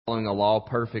following a law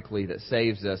perfectly that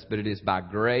saves us, but it is by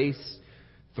grace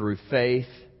through faith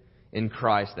in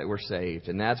Christ that we're saved.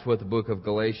 And that's what the book of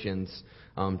Galatians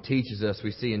teaches us. We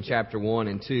see in chapter 1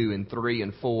 and 2 and 3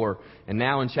 and 4. And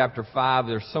now in chapter 5,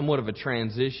 there's somewhat of a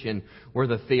transition where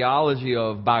the theology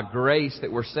of by grace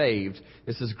that we're saved,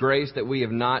 this is grace that we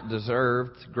have not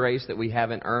deserved, grace that we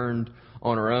haven't earned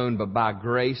on our own, but by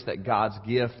grace that God's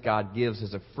gift, God gives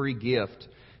as a free gift,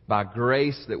 by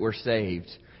grace that we're saved.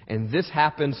 And this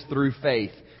happens through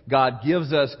faith. God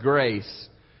gives us grace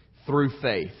through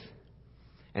faith.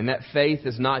 And that faith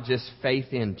is not just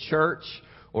faith in church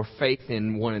or faith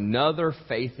in one another,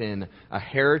 faith in a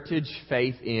heritage,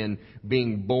 faith in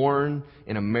being born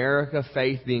in America,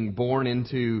 faith being born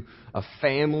into a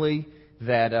family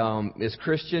that is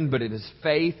Christian, but it is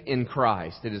faith in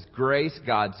Christ. It is grace,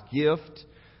 God's gift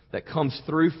that comes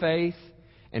through faith,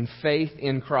 and faith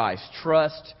in Christ.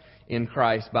 Trust in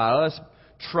Christ by us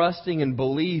trusting and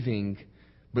believing,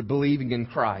 but believing in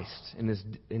Christ, in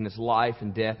His life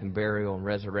and death and burial and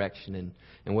resurrection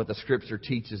and what the Scripture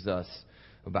teaches us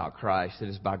about Christ. It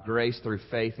is by grace through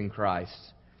faith in Christ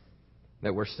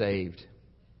that we're saved.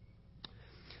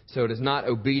 So it is not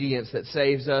obedience that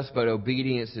saves us, but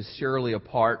obedience is surely a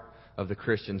part of the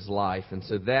Christian's life. And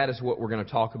so that is what we're going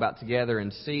to talk about together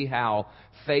and see how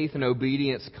faith and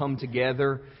obedience come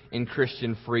together in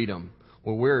Christian freedom.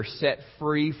 Where we're set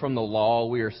free from the law,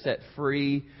 we are set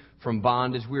free from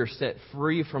bondage, we are set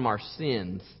free from our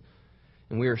sins,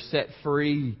 and we are set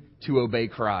free to obey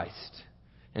Christ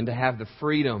and to have the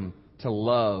freedom to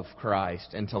love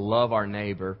Christ and to love our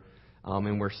neighbor,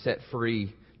 and we're set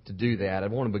free to do that. I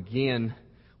want to begin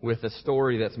with a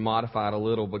story that's modified a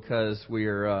little because we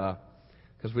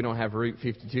don't have Route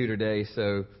 52 today, so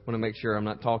I want to make sure I'm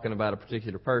not talking about a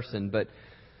particular person, but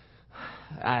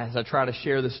as I try to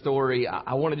share the story,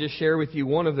 I want to just share with you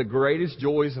one of the greatest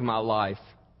joys of my life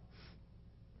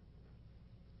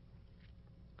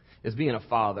is being a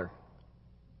father.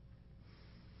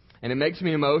 And it makes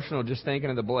me emotional just thinking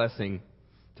of the blessing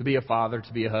to be a father,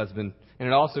 to be a husband. And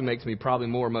it also makes me probably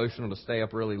more emotional to stay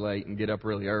up really late and get up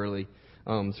really early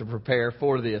to prepare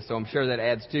for this. So I'm sure that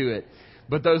adds to it.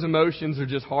 But those emotions are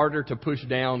just harder to push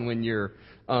down when you're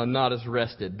not as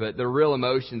rested. But the real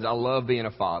emotions, I love being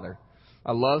a father.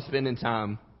 I love spending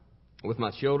time with my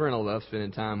children. I love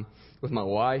spending time with my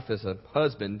wife as a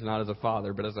husband, not as a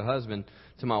father, but as a husband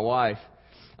to my wife.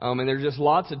 And there's just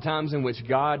lots of times in which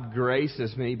God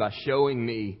graces me by showing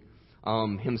me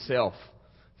Himself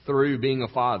through being a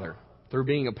father, through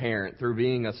being a parent, through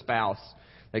being a spouse.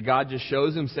 That God just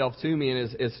shows Himself to me.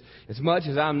 And as much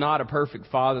as I'm not a perfect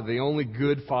father, the only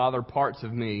good father parts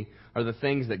of me are the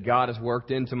things that God has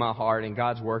worked into my heart and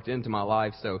God's worked into my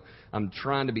life. So I'm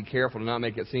trying to be careful to not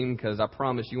make it seem, because I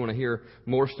promise you want to hear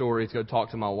more stories, go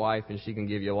talk to my wife and she can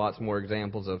give you lots more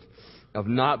examples of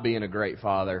not being a great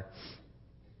father.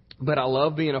 But I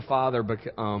love being a father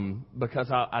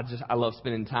because I love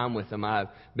spending time with them. I've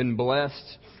been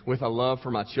blessed with a love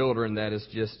for my children that is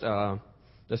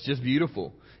that's just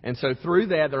beautiful. And so through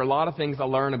that, there are a lot of things I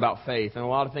learn about faith and a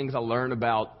lot of things I learn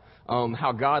about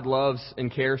how God loves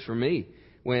and cares for me.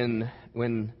 When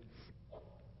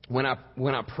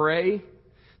I pray,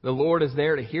 the Lord is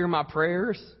there to hear my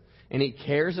prayers, and He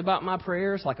cares about my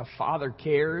prayers like a father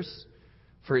cares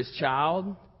for his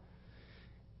child.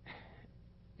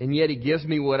 And yet He gives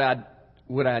me what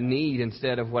I need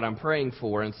instead of what I'm praying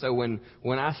for. And so when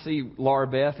I see Laura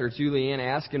Beth or Julianne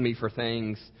asking me for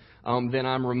things, then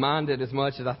I'm reminded, as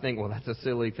much as I think, well, that's a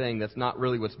silly thing. That's not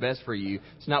really what's best for you.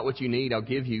 It's not what you need. I'll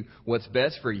give you what's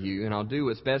best for you, and I'll do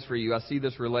what's best for you. I see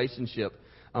this relationship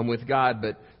with God.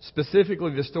 But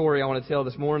specifically the story I want to tell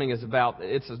this morning is about,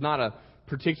 it's not a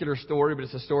particular story, but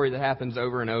it's a story that happens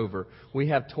over and over. We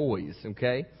have toys,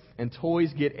 okay? And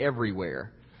toys get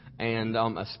everywhere. And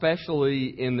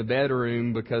especially in the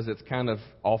bedroom, because it's kind of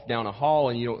off down a hall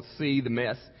and you don't see the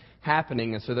mess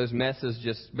happening. And so those messes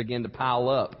just begin to pile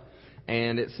up.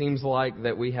 And it seems like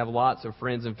that we have lots of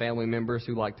friends and family members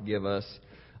who like to give us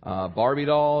Barbie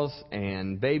dolls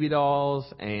and baby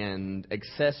dolls and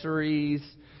accessories.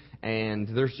 And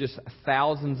there's just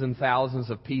thousands and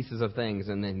thousands of pieces of things.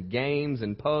 And then games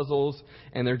and puzzles.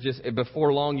 And they're just,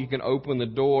 before long you can open the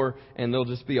door and there'll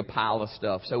just be a pile of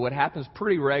stuff. So what happens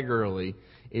pretty regularly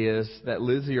is that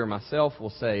Lizzie or myself will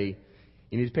say,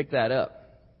 you need to pick that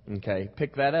up. Okay,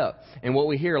 pick that up. And what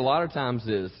we hear a lot of times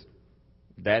is,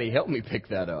 Daddy, help me pick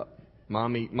that up.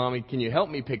 Mommy, can you help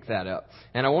me pick that up?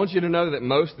 And I want you to know that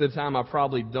most of the time I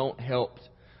probably don't help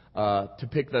to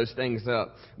pick those things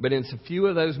up. But in a few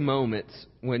of those moments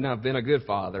when I've been a good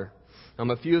father,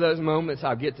 a few of those moments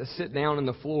I get to sit down on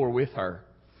the floor with her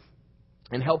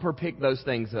and help her pick those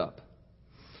things up.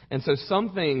 And so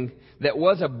something that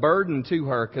was a burden to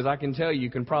her, because I can tell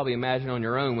you can probably imagine on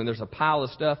your own when there's a pile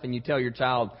of stuff and you tell your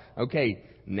child, okay,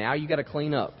 now you got to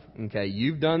clean up. Okay,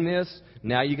 you've done this,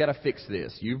 now you got to fix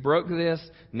this. You've broke this,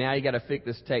 now you got to fix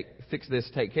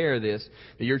this, take care of this.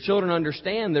 That your children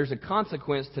understand there's a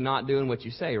consequence to not doing what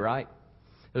you say, right?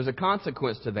 There's a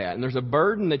consequence to that. And there's a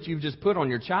burden that you've just put on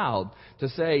your child to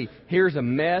say, here's a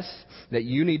mess that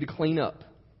you need to clean up.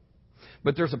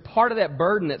 But there's a part of that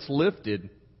burden that's lifted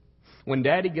when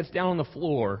Daddy gets down on the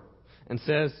floor and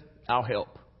says, I'll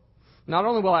help. Not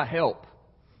only will I help,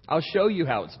 I'll show you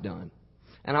how it's done.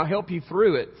 And I'll help you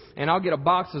through it. And I'll get a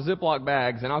box of Ziploc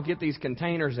bags and I'll get these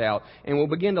containers out. And we'll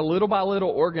begin to little by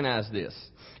little organize this.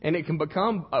 And it can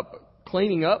become,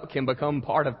 cleaning up can become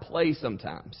part of play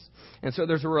sometimes. And so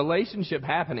there's a relationship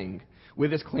happening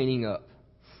with this cleaning up.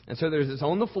 And so there's this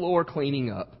on the floor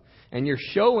cleaning up. And you're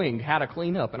showing how to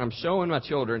clean up. And I'm showing my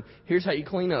children, here's how you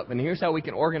clean up. And here's how we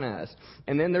can organize.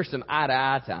 And then there's some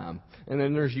eye-to-eye time. And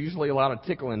then there's usually a lot of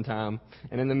tickling time.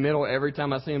 And in the middle, every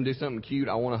time I see them do something cute,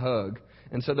 I want to hug.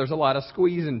 And so there's a lot of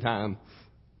squeezing time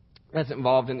that's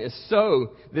involved in this.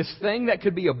 So this thing that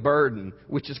could be a burden,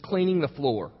 which is cleaning the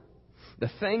floor,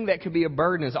 the thing that could be a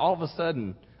burden is all of a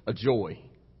sudden a joy.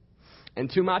 And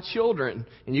to my children,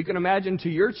 and you can imagine to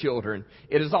your children,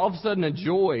 it is all of a sudden a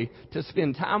joy to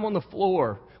spend time on the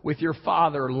floor with your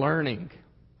father learning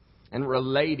and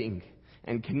relating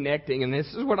and connecting. And this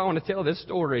is what I want to tell this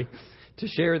story to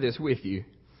share this with you.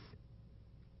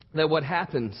 That what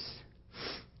happens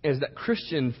is that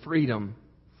Christian freedom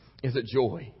is a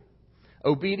joy.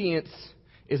 Obedience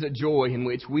is a joy in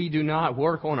which we do not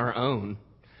work on our own,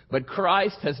 but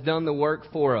Christ has done the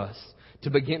work for us to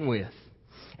begin with.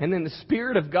 And then the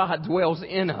Spirit of God dwells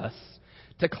in us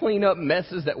to clean up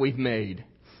messes that we've made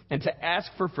and to ask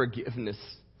for forgiveness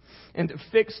and to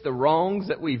fix the wrongs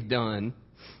that we've done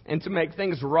and to make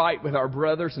things right with our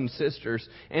brothers and sisters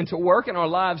and to work in our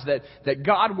lives that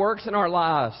God works in our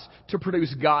lives to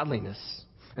produce godliness.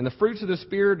 And the fruits of the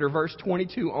Spirit are verse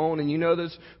 22 on, and you know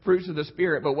those fruits of the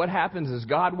Spirit. But what happens is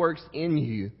God works in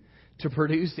you to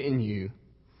produce in you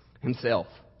Himself.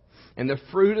 And the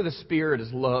fruit of the Spirit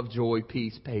is love, joy,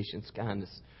 peace, patience, kindness,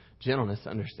 gentleness,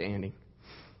 understanding.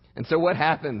 And so what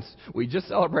happens? We just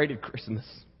celebrated Christmas.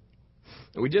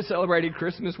 We're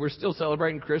still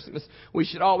celebrating Christmas. We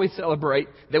should always celebrate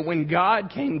that when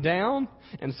God came down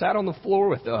and sat on the floor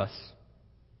with us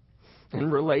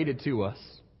and related to us,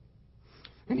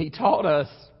 and He taught us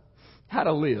how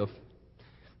to live.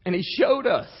 And He showed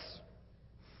us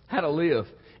how to live.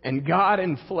 And God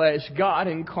in flesh, God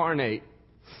incarnate,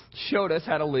 showed us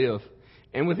how to live.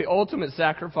 And with the ultimate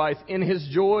sacrifice, in His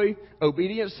joy,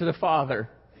 obedience to the Father,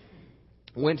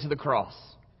 went to the cross.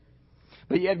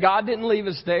 But yet God didn't leave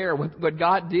us there. What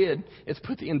God did is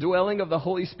put the indwelling of the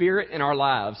Holy Spirit in our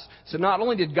lives. So not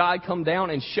only did God come down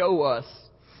and show us,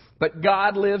 but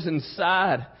God lives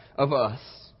inside of us.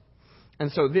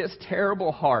 And so this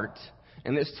terrible heart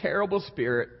and this terrible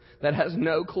spirit that has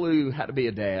no clue how to be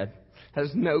a dad, has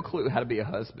no clue how to be a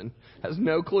husband, has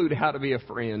no clue how to be a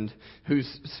friend, whose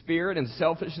spirit and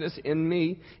selfishness in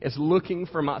me is looking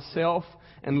for myself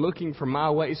and looking for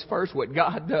my ways first. What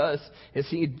God does is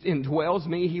He indwells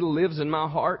me. He lives in my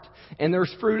heart. And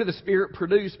there's fruit of the Spirit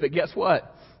produced. But guess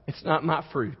what? It's not my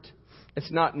fruit.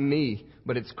 It's not me,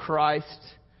 but it's Christ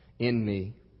in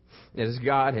me. It is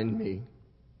God in me.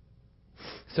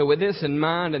 So with this in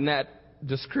mind and that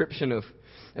description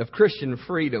of Christian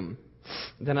freedom,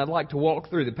 then I'd like to walk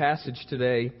through the passage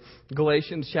today,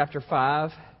 Galatians chapter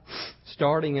 5,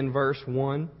 starting in verse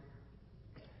 1.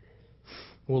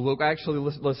 Well, look, actually,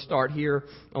 let's start here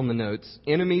on the notes.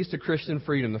 Enemies to Christian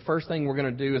freedom. The first thing we're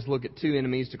going to do is look at two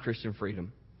enemies to Christian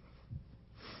freedom.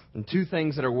 And two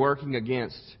things that are working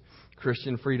against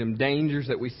Christian freedom. Dangers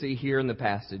that we see here in the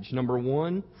passage. Number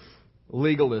one,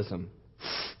 legalism.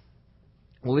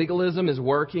 Legalism is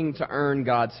working to earn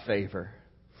God's favor.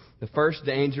 The first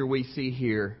danger we see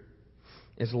here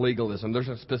is legalism. There's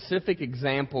a specific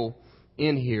example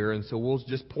in here, and so we'll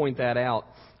just point that out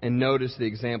and notice the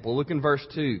example. Look in verse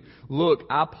 2. Look,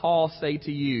 I, Paul, say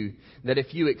to you that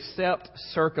if you accept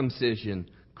circumcision,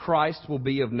 Christ will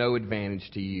be of no advantage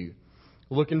to you.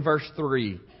 Look in verse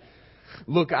 3.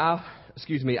 Look, I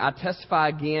testify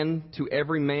again to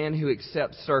every man who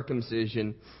accepts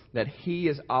circumcision that he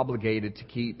is obligated to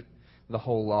keep the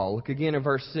whole law. Look again in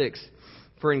verse 6.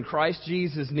 For in Christ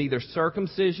Jesus neither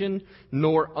circumcision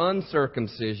nor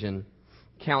uncircumcision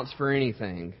counts for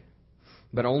anything,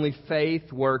 but only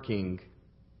faith working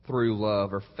through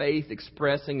love, or faith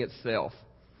expressing itself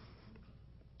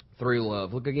through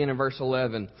love. Look again in verse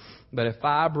 11. But if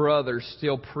I, brothers,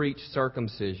 still preach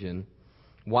circumcision,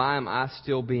 Why am I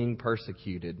still being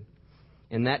persecuted?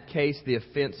 In that case, the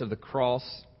offense of the cross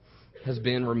has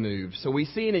been removed. So we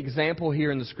see an example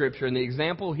here in the Scripture, and the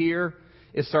example here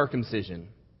is circumcision.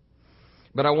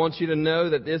 But I want you to know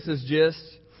that this is just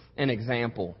an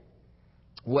example.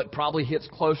 What probably hits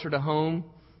closer to home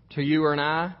to you and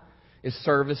I is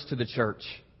service to the church.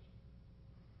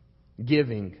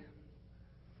 Giving.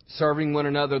 Serving one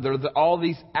another. There are all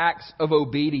these acts of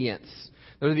obedience.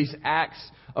 There are these acts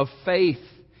of faith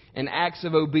and acts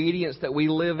of obedience that we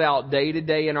live out day to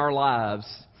day in our lives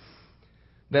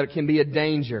that can be a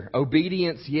danger.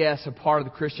 Obedience, yes, a part of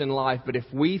the Christian life. But if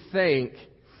we think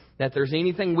that there's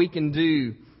anything we can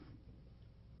do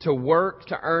to work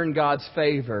to earn God's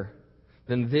favor,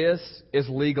 then this is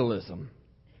legalism.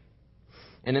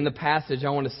 And in the passage, I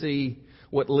want to see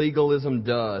what legalism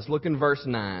does. Look in verse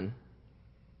 9.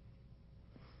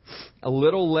 A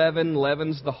little leaven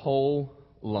leavens the whole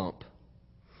lump.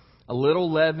 A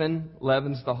little leaven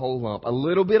leavens the whole lump. A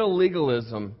little bit of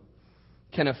legalism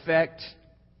can affect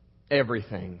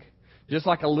everything. Just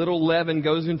like a little leaven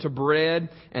goes into bread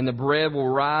and the bread will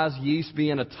rise, yeast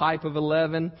being a type of a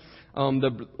leaven, a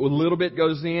little bit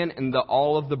goes in and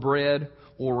all of the bread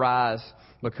will rise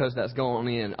because that's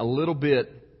going in. A little bit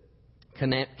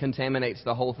contaminates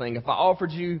the whole thing. If I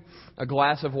offered you a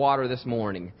glass of water this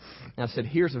morning, and I said,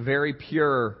 here's a very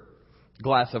pure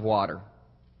glass of water.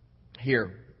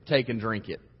 Here, take and drink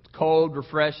it. It's cold,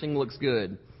 refreshing, looks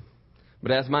good.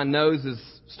 But as my nose is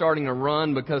starting to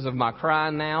run because of my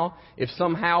crying now, if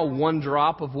somehow one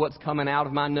drop of what's coming out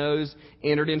of my nose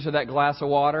entered into that glass of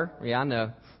water, yeah, I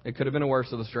know. It could have been a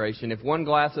worse illustration. If one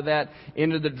glass of that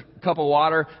entered the cup of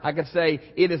water, I could say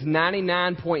it is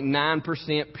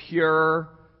 99.9% pure,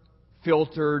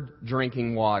 filtered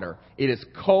drinking water. It is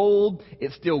cold.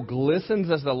 It still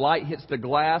glistens as the light hits the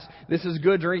glass. This is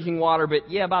good drinking water, but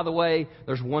yeah, by the way,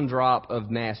 there's one drop of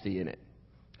nasty in it.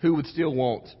 Who would still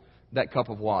want that cup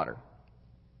of water?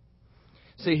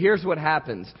 See, here's what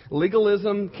happens.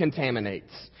 Legalism contaminates.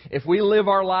 If we live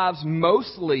our lives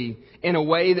mostly in a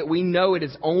way that we know it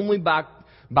is only by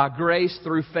grace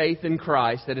through faith in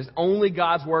Christ, that is only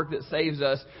God's work that saves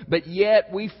us, but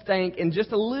yet we think, in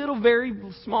just a little, very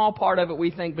small part of it,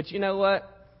 we think, but you know what?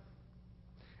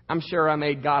 I'm sure I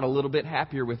made God a little bit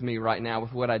happier with me right now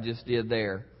with what I just did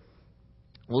there.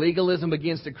 Legalism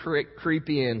begins to creep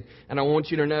in, and I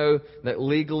want you to know that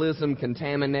legalism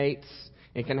contaminates.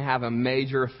 It can have a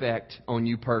major effect on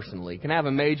you personally. It can have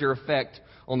a major effect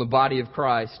on the body of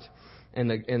Christ and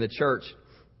the church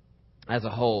as a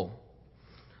whole.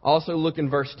 Also look in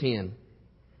verse 10.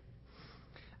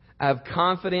 I have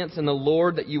confidence in the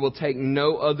Lord that you will take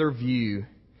no other view,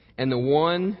 and the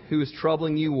one who is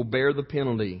troubling you will bear the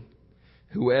penalty,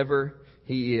 whoever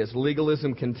he is.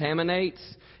 Legalism contaminates,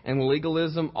 and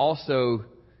legalism also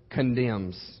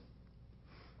condemns.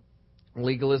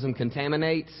 Legalism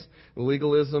contaminates.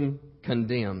 Legalism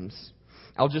condemns.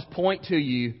 I'll just point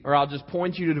you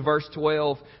to verse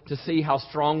 12 to see how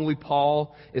strongly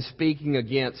Paul is speaking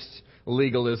against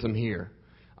legalism here.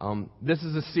 This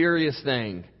is a serious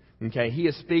thing. Okay, he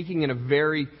is speaking in a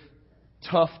very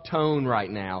tough tone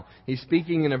right now. He's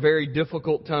speaking in a very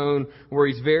difficult tone where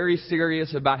he's very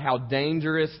serious about how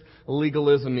dangerous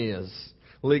legalism is.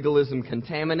 Legalism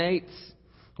contaminates.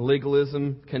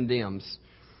 Legalism condemns.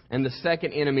 And the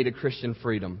second enemy to Christian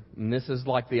freedom, and this is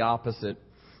like the opposite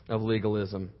of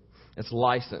legalism, it's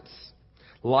license.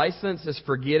 License is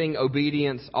forgetting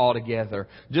obedience altogether.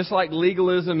 Just like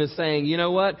legalism is saying, you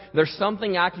know what? There's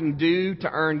something I can do to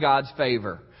earn God's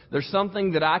favor. There's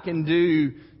something that I can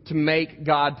do to make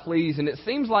God pleased. And it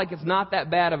seems like it's not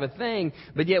that bad of a thing,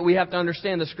 but yet we have to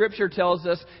understand the Scripture tells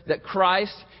us that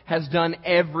Christ has done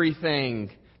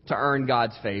everything to earn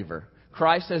God's favor.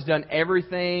 Christ has done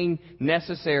everything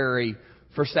necessary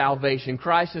for salvation.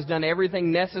 Christ has done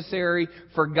everything necessary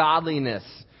for godliness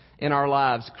in our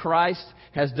lives. Christ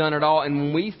has done it all. And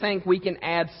when we think we can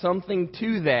add something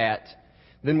to that,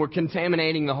 then we're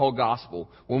contaminating the whole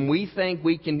gospel. When we think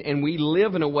we can, and we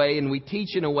live in a way, and we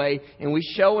teach in a way, and we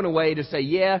show in a way to say,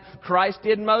 yeah, Christ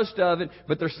did most of it,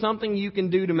 but there's something you can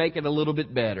do to make it a little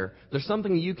bit better. There's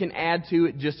something you can add to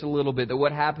it just a little bit. That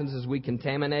what happens is we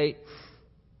contaminate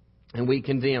and we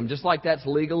condemn. Just like that's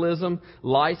legalism,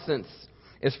 license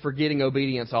is forgetting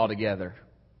obedience altogether.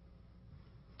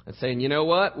 It's saying, you know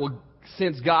what? Well,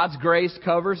 since God's grace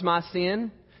covers my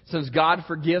sin, since God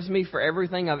forgives me for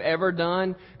everything I've ever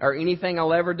done or anything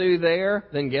I'll ever do there,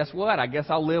 then guess what? I guess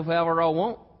I'll live however I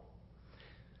want.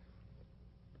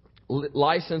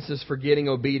 License is forgetting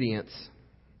obedience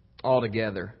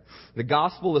altogether. The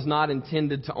gospel is not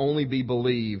intended to only be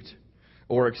believed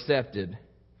or accepted,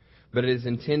 but it is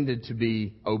intended to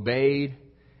be obeyed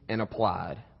and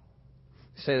applied.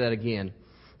 Say that again.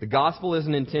 The gospel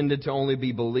isn't intended to only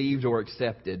be believed or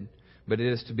accepted, but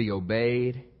it is to be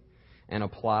obeyed and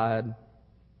applied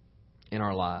in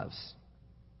our lives.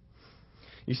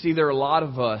 You see, there are a lot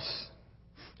of us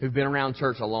who've been around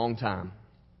church a long time,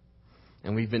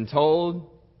 and we've been told,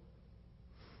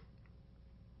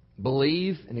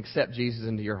 believe and accept Jesus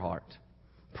into your heart.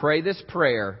 Pray this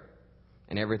prayer,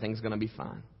 and everything's going to be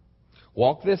fine.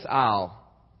 Walk this aisle,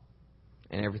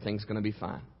 and everything's going to be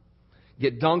fine.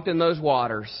 Get dunked in those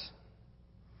waters,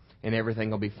 and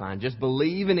everything will be fine. Just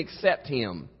believe and accept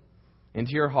Him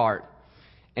into your heart,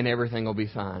 and everything will be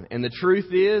fine. And the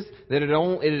truth is that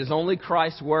it is only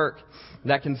Christ's work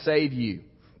that can save you.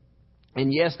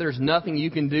 And yes, there's nothing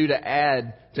you can do to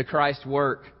add to Christ's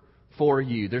work for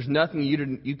you. There's nothing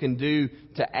you can do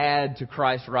to add to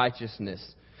Christ's righteousness.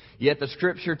 Yet the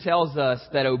Scripture tells us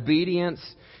that obedience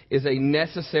is a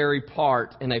necessary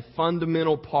part and a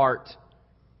fundamental part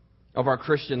of our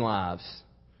Christian lives.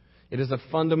 It is a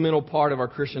fundamental part of our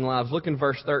Christian lives. Look in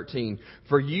verse 13.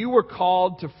 For you were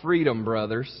called to freedom,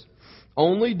 brothers.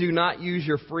 Only do not use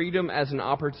your freedom as an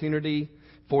opportunity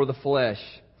for the flesh,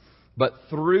 but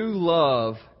through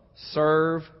love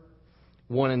serve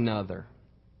one another.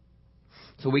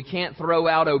 So we can't throw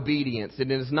out obedience.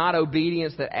 It is not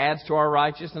obedience that adds to our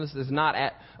righteousness. It is not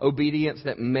obedience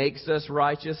that makes us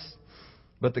righteous.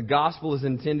 But the gospel is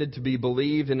intended to be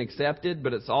believed and accepted,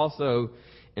 but it's also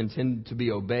intended to be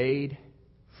obeyed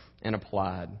and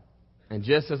applied. And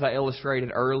just as I illustrated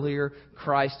earlier,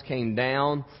 Christ came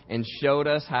down and showed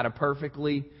us how to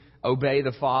perfectly obey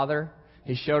the Father.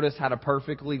 He showed us how to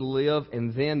perfectly live,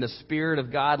 and then the Spirit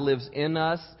of God lives in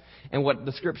us. And what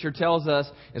the Scripture tells us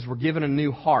is we're given a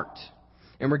new heart.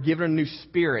 And we're given a new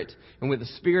spirit. And with the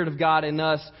Spirit of God in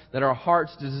us, that our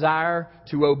hearts desire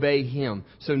to obey Him.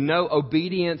 So no,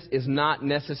 obedience is not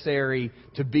necessary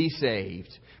to be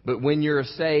saved. But when you're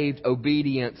saved,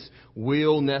 obedience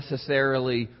will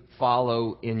necessarily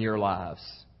follow in your lives.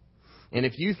 And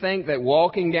if you think that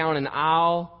walking down an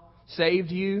aisle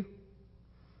saved you,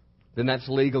 then that's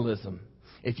legalism.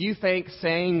 If you think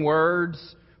saying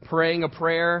words, praying a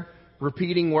prayer,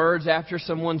 repeating words after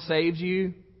someone saves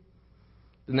you,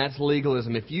 then that's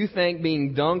legalism. If you think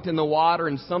being dunked in the water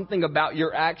and something about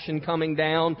your action coming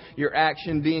down, your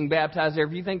action being baptized there,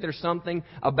 if you think there's something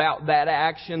about that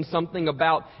action, something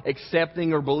about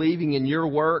accepting or believing in your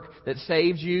work that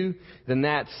saves you, then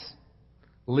that's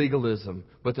legalism.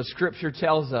 But the Scripture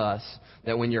tells us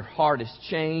that when your heart is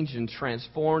changed and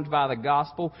transformed by the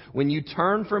gospel, when you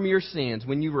turn from your sins,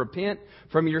 when you repent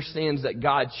from your sins, that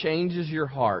God changes your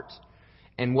heart.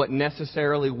 And what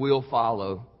necessarily will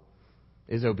follow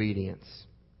is obedience.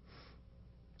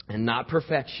 And not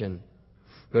perfection,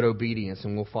 but obedience.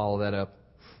 And we'll follow that up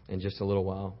in just a little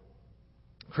while.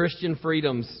 Christian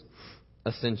freedom's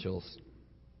essentials.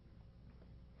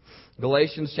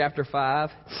 Galatians chapter 5,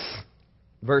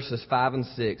 verses 5 and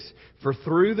 6. For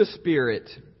through the Spirit,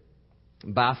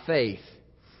 by faith,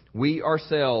 we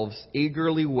ourselves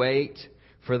eagerly wait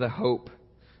for the hope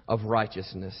of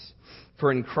righteousness.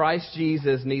 For in Christ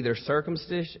Jesus, neither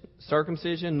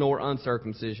circumcision nor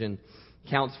uncircumcision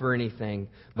counts for anything,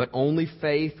 but only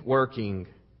faith working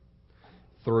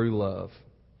through love.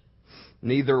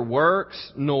 Neither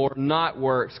works nor not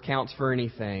works counts for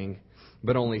anything,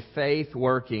 but only faith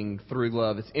working through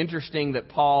love. It's interesting that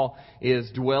Paul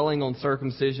is dwelling on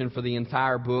circumcision for the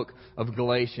entire book of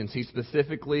Galatians. He's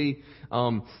specifically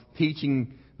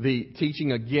teaching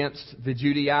against the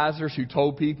Judaizers who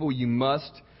told people you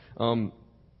must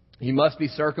be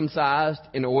circumcised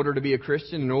in order to be a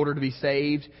Christian. In order to be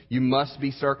saved, you must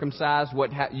be circumcised.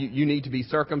 You need to be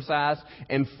circumcised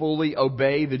and fully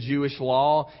obey the Jewish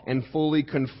law and fully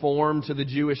conform to the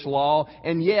Jewish law.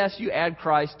 And yes, you add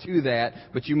Christ to that,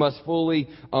 but you must fully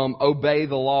obey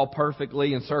the law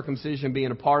perfectly, and circumcision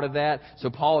being a part of that. So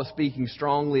Paul is speaking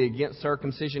strongly against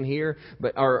circumcision here,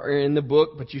 or in the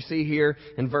book. But you see here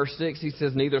in verse 6, he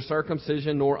says, neither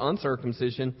circumcision nor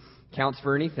uncircumcision counts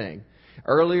for anything.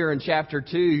 Earlier in chapter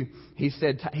 2, he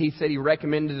said he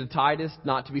recommended to Titus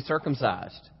not to be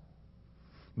circumcised.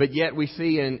 But yet we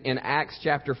see in Acts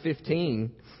chapter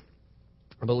 15,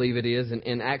 I believe it is,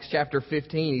 in Acts chapter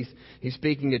 15, he's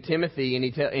speaking to Timothy,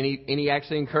 and he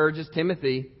actually encourages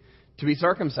Timothy to be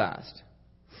circumcised.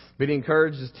 But he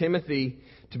encourages Timothy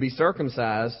to be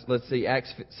circumcised. Let's see,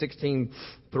 Acts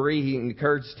 16:3, he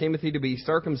encourages Timothy to be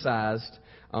circumcised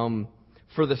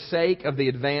for the sake of the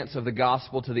advance of the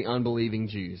gospel to the unbelieving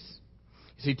Jews.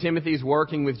 See, Timothy's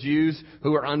working with Jews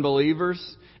who are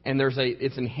unbelievers, and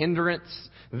it's a hindrance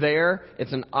there.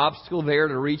 It's an obstacle there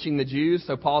to reaching the Jews.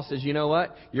 So Paul says, you know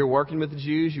what? You're working with the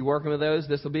Jews. You're working with those.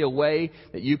 This will be a way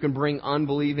that you can bring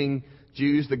unbelieving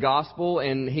Jews the gospel.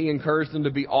 And he encouraged them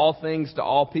to be all things to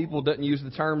all people. Doesn't use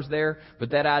the terms there,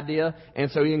 but that idea.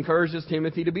 And so he encourages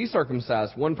Timothy to be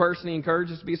circumcised. One person he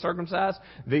encourages to be circumcised.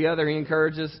 The other he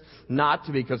encourages not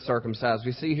to be circumcised.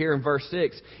 We see here in verse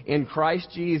 6, in Christ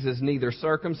Jesus neither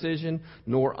circumcision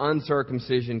nor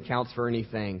uncircumcision counts for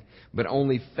anything, but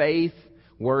only faith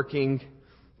working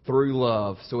through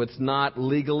love. So it's not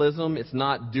legalism. It's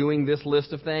not doing this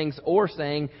list of things or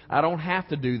saying, I don't have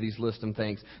to do these list of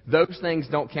things. Those things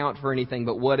don't count for anything,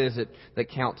 but what is it that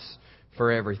counts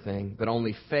for everything? But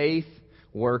only faith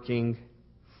working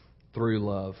through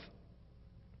love.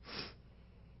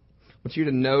 I want you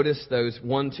to notice those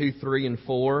 1, 2, 3, and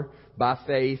 4. By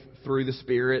faith, through the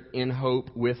Spirit, in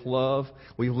hope, with love.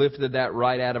 We've lifted that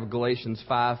right out of Galatians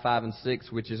 5, 5, and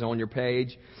 6, which is on your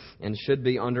page and should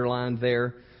be underlined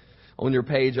there on your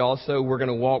page also. We're going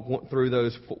to walk through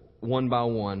those one by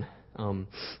one,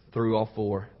 through all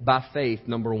 4. By faith,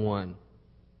 number 1.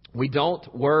 We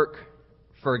don't work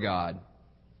for God.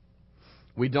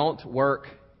 We don't work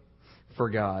for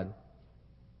God.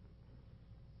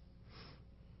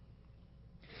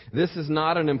 This is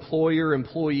not an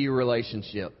employer-employee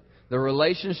relationship. The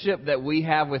relationship that we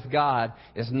have with God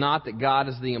is not that God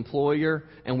is the employer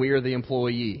and we are the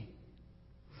employee.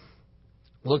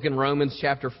 Look in Romans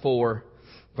chapter 4,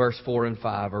 verse 4 and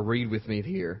 5, or read with me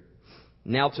here.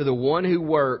 Now to the one who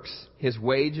works, his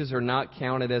wages are not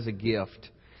counted as a gift,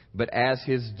 but as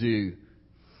his due.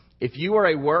 If you are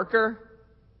a worker,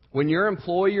 when your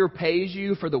employer pays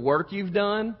you for the work you've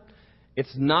done,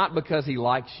 it's not because he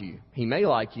likes you. He may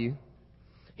like you.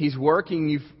 He's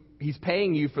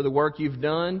paying you for the work you've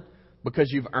done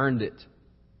because you've earned it.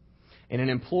 In an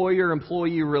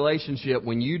employer-employee relationship,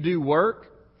 when you do work,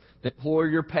 the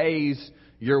employer pays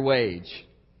your wage.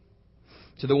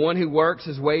 To the one who works,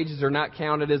 his wages are not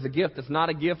counted as a gift. It's not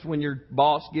a gift when your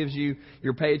boss gives you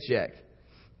your paycheck.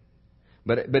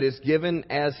 But it's given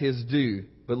as his due.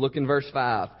 But look in verse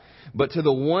 5. But to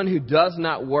the one who does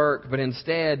not work, but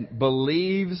instead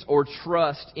believes or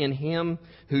trusts in Him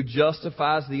who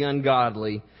justifies the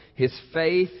ungodly, his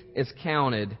faith is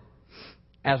counted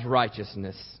as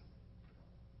righteousness.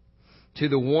 To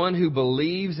the one who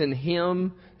believes in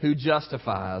Him who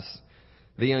justifies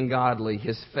the ungodly,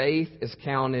 his faith is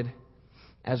counted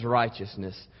as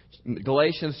righteousness.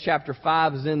 Galatians chapter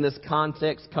 5 is in this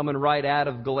context, coming right out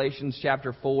of Galatians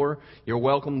chapter 4. You're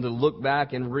welcome to look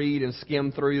back and read and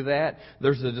skim through that.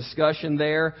 There's a discussion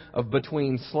there of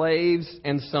between slaves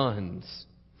and sons.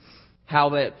 How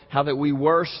that we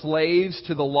were slaves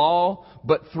to the law,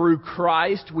 but through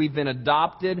Christ we've been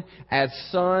adopted as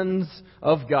sons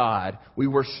of God. We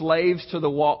were slaves to the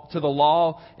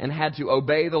law and had to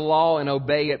obey the law and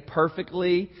obey it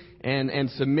perfectly and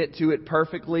submit to it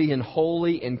perfectly and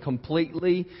wholly and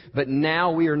completely. But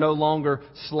now we are no longer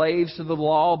slaves to the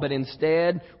law, but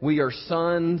instead we are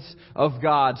sons of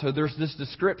God. So there's this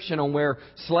description on where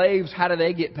slaves, how do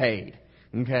they get paid?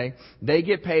 Okay? They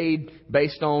get paid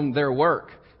based on their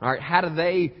work. All right, how do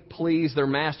they please their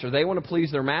master? They want to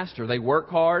please their master. They work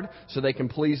hard so they can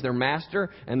please their master,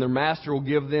 and their master will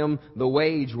give them the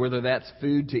wage, whether that's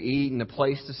food to eat and a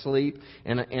place to sleep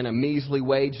and a measly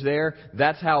wage there.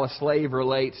 That's how a slave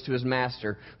relates to his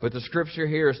master. But the Scripture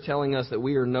here is telling us that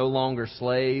we are no longer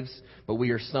slaves, but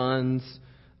we are sons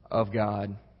of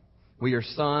God. We are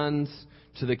sons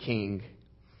to the King.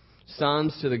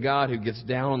 Sons to the God who gets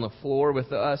down on the floor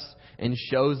with us and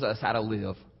shows us how to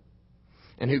live.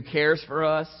 And who cares for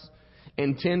us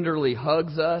and tenderly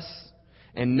hugs us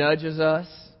and nudges us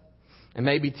and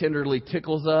maybe tenderly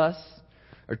tickles us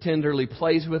or tenderly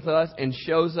plays with us and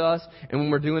shows us, and when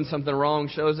we're doing something wrong,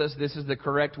 shows us this is the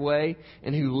correct way,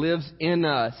 and who lives in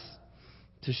us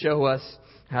to show us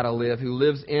how to live, who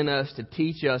lives in us to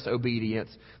teach us obedience,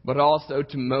 but also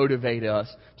to motivate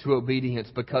us to obedience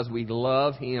because we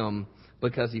love Him,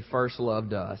 because He first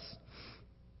loved us.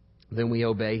 Then we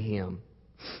obey Him.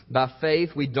 By faith,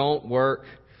 we don't work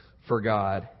for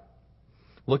God.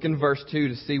 Look in verse 2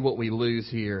 to see what we lose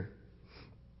here.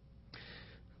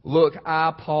 Look,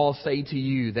 I, Paul, say to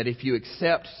you that if you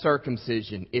accept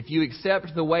circumcision, if you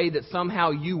accept the way that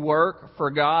somehow you work for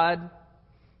God,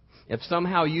 if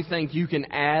somehow you think you can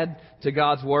add to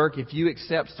God's work, if you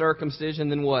accept circumcision,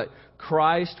 then what?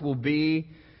 Christ will be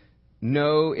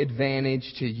no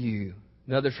advantage to you.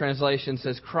 Another translation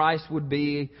says Christ would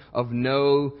be of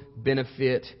no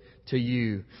benefit to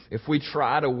you. If we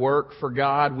try to work for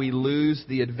God, we lose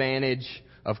the advantage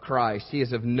of Christ. He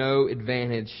is of no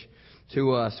advantage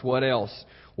to us. What else?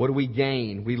 What do we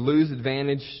gain? We lose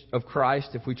advantage of Christ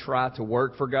if we try to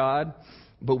work for God,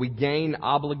 but we gain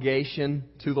obligation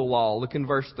to the law. Look in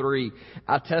verse 3.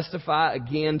 I testify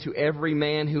again to every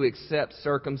man who accepts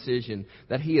circumcision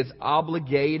that he is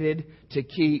obligated to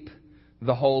keep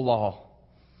the whole law.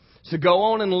 So go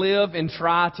on and live and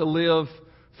try to live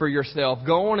for yourself.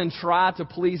 Go on and try to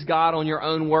please God on your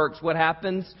own works. What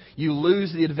happens? You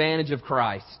lose the advantage of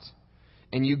Christ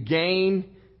and you gain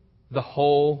the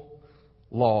whole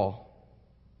law.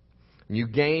 You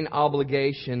gain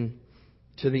obligation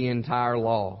to the entire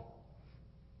law.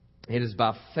 It is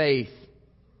by faith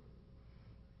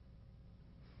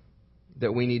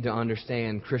that we need to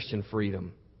understand Christian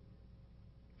freedom.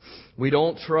 We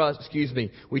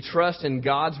trust in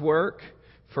God's work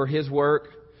for His work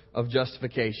of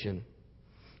justification.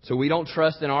 So we don't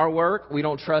trust in our work. We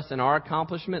don't trust in our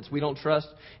accomplishments. We don't trust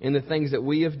in the things that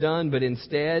we have done, but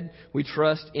instead we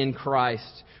trust in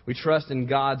Christ. We trust in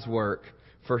God's work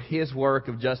for His work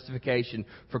of justification,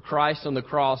 for Christ on the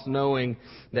cross, knowing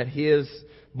that His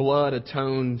blood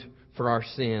atoned for our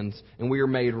sins, and we are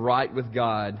made right with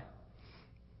God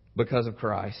because of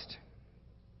Christ.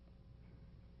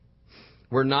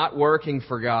 We're not working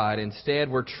for God. Instead,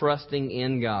 we're trusting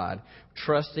in God,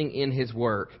 trusting in His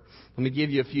work. Let me give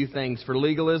you a few things. For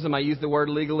legalism, I use the word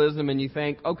legalism and you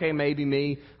think, okay, maybe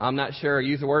me. I'm not sure. I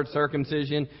use the word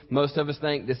circumcision. Most of us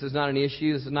think this is not an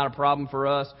issue. This is not a problem for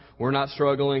us. We're not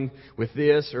struggling with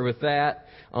this or with that.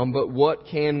 But what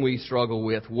can we struggle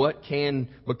with? What can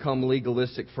become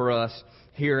legalistic for us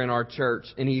here in our church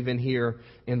and even here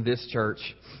in this church?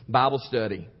 Bible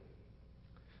study,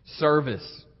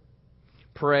 service,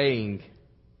 praying,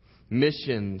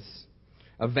 missions,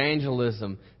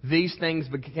 evangelism. These things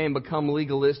can become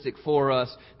legalistic for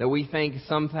us, that we think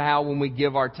somehow when we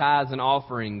give our tithes and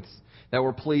offerings that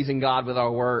we're pleasing God with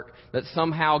our work, that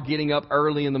somehow getting up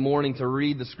early in the morning to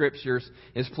read the Scriptures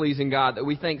is pleasing God, that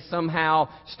we think somehow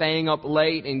staying up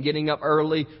late and getting up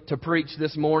early to preach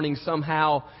this morning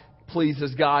somehow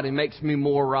pleases God and makes me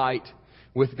more right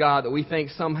with God, that we think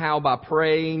somehow by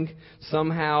praying,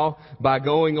 somehow by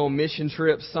going on mission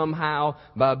trips, somehow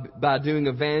by doing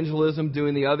evangelism,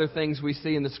 doing the other things we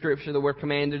see in the Scripture that we're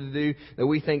commanded to do, that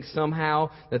we think somehow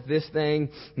that this thing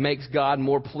makes God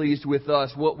more pleased with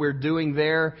us. What we're doing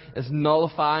there is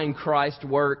nullifying Christ's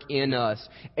work in us.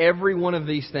 Every one of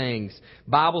these things,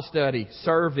 Bible study,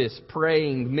 service,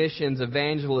 praying, missions,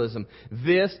 evangelism,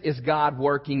 this is God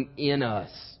working in us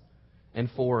and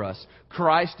for us.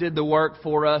 Christ did the work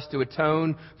for us to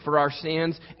atone for our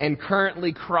sins, and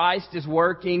currently Christ is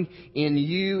working in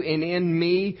you and in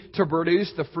me to produce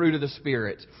the fruit of the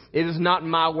Spirit. It is not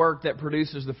my work that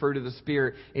produces the fruit of the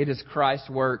Spirit. It is Christ's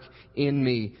work in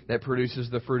me that produces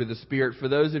the fruit of the Spirit. For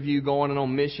those of you going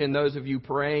on mission, those of you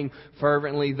praying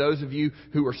fervently, those of you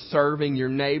who are serving your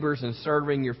neighbors and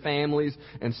serving your families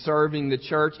and serving the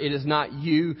church, it is not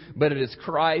you, but it is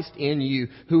Christ in you,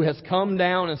 who has come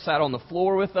down and sat on the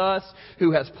floor with us,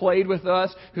 who has played with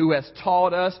us, who has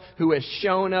taught us, who has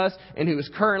shown us, and who is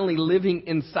currently living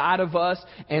inside of us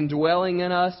and dwelling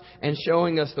in us and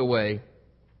showing us the way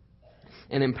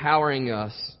and empowering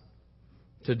us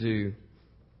to do.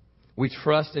 We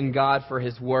trust in God for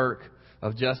His work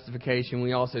of justification.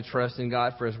 We also trust in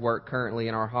God for His work currently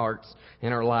in our hearts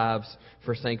and our lives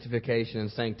for sanctification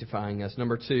and sanctifying us.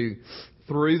 Number 2,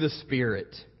 through the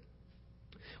Spirit,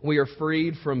 we are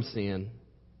freed from sin.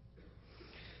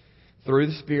 Through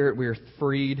the Spirit, we are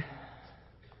freed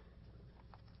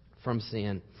from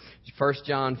sin. 1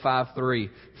 John 5:3.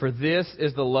 For this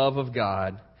is the love of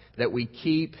God, that we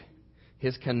keep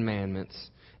His commandments,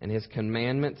 and His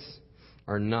commandments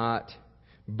are not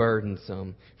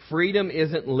burdensome. Freedom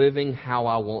isn't living how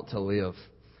I want to live.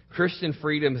 Christian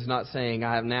freedom is not saying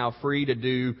I am now free to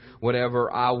do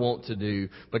whatever I want to do.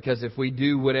 Because if we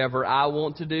do whatever I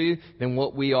want to do, then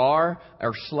what we are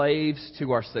slaves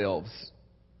to ourselves.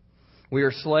 We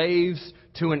are slaves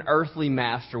to an earthly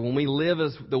master. When we live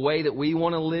as the way that we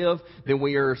want to live, then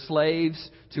we are slaves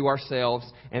to ourselves,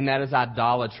 and that is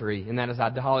idolatry. And that is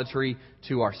idolatry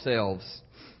to ourselves.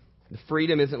 The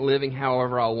freedom isn't living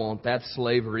however I want. That's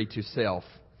slavery to self.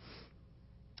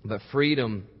 But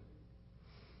freedom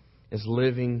is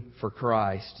living for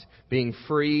Christ. Being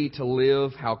free to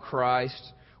live how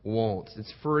Christ wants.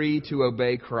 It's free to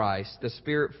obey Christ. The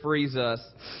Spirit frees us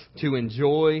to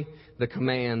enjoy the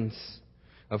commands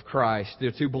of Christ. There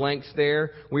are 2 blanks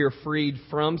there. We are freed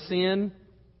from sin,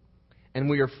 and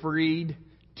we are freed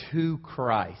to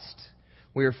Christ.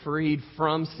 We are freed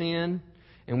from sin,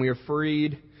 and we are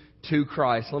freed to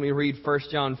Christ. Let me read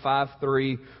 1 John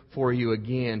 5:3 for you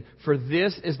again. For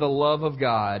this is the love of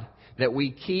God, that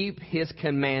we keep His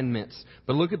commandments.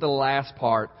 But look at the last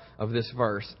part of this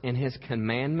verse. And His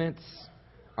commandments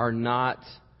are not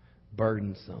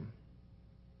burdensome.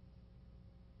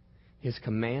 His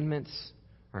commandments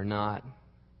are not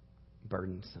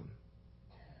burdensome.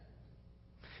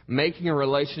 Making a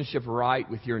relationship right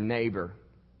with your neighbor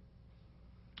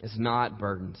is not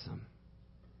burdensome.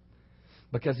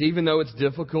 Because even though it's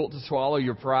difficult to swallow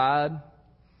your pride,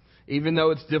 even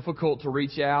though it's difficult to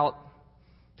reach out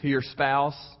to your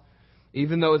spouse,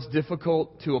 even though it's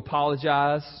difficult to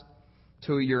apologize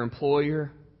to your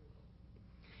employer,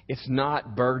 it's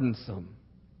not burdensome.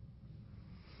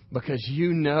 Because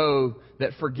you know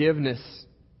that forgiveness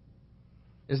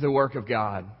is the work of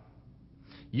God.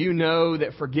 You know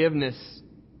that forgiveness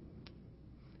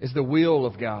is the will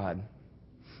of God.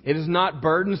 It is not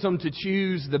burdensome to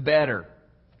choose the better.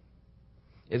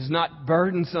 It is not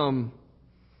burdensome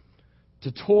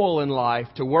to toil in life,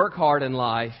 to work hard in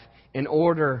life in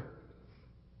order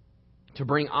to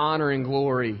bring honor and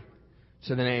glory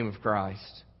to the name of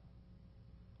Christ.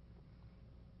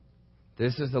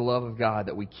 This is the love of God,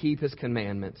 that we keep His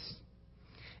commandments.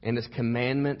 And His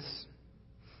commandments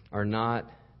are not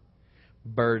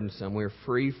burdensome. We are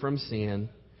free from sin,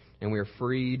 and we are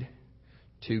freed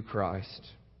to Christ.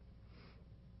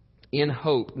 In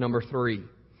hope, number 3,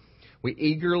 we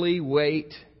eagerly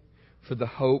wait for the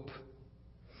hope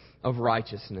of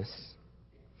righteousness.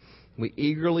 We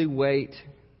eagerly wait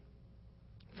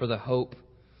for the hope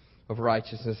of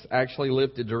righteousness. Actually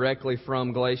lifted directly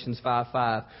from Galatians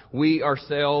 5:5. We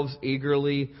ourselves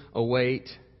eagerly await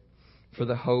for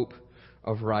the hope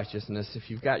of righteousness. If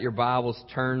you've got your Bibles,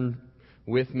 turn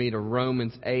with me to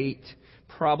Romans 8.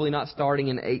 Probably not starting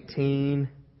in 18.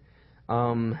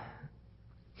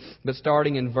 But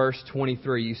starting in verse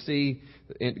 23, you see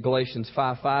in Galatians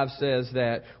 5:5 says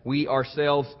that we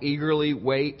ourselves eagerly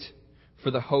wait for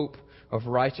the hope of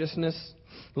righteousness.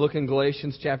 Look in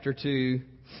Galatians chapter 2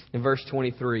 in verse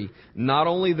 23. Not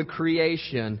only the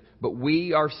creation, but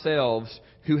we ourselves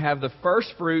who have the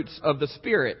first fruits of the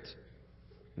Spirit.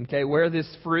 Okay, where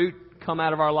this fruit come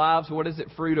out of our lives, what is it?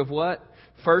 Fruit of what?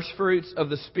 First fruits of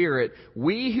the Spirit.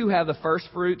 We who have the first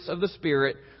fruits of the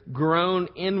Spirit groan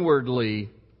inwardly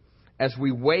as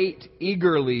we wait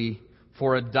eagerly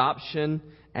for adoption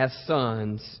as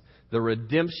sons, the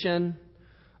redemption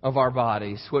of our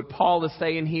bodies. What Paul is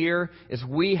saying here is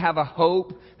we have a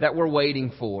hope that we're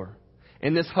waiting for.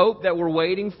 And this hope that we're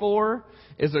waiting for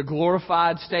is a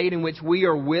glorified state in which we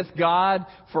are with God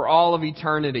for all of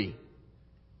eternity.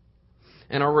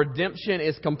 And our redemption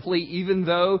is complete. Even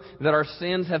though that our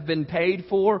sins have been paid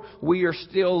for, we are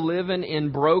still living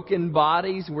in broken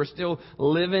bodies. We're still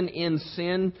living in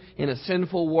sin, in a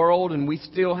sinful world, and we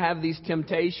still have these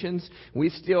temptations. We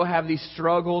still have these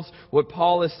struggles. What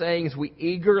Paul is saying is we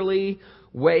eagerly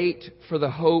wait for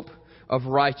the hope of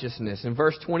righteousness. In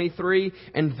verse 23,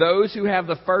 and those who have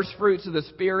the first fruits of the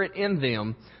Spirit in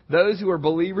them, those who are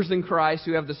believers in Christ,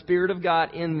 who have the Spirit of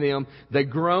God in them, they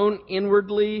groan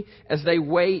inwardly as they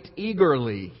wait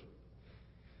eagerly.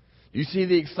 You see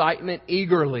the excitement?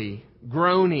 Eagerly.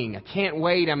 Groaning. I can't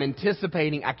wait. I'm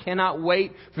anticipating. I cannot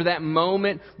wait for that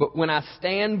moment. But when I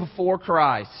stand before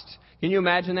Christ, can you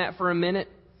imagine that for a minute?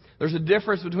 There's a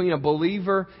difference between a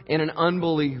believer and an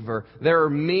unbeliever. There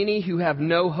are many who have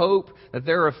no hope, that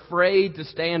they're afraid to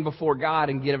stand before God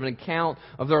and give an account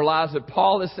of their lives. But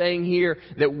Paul is saying here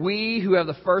that we who have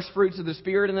the first fruits of the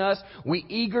Spirit in us, we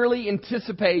eagerly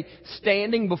anticipate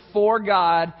standing before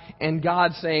God and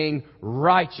God saying,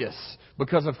 righteous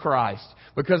because of Christ.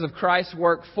 Because of Christ's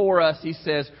work for us, He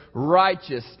says,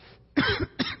 righteous.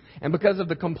 And because of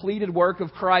the completed work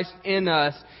of Christ in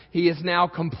us, He has now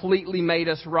completely made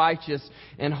us righteous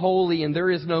and holy. And there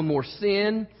is no more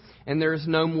sin, and there is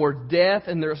no more death,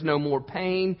 and there is no more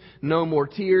pain, no more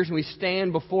tears. And we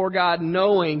stand before God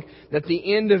knowing that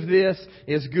the end of this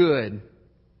is good.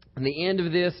 And the end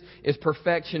of this is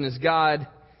perfection as God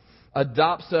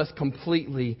adopts us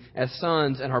completely as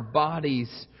sons and our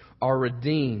bodies are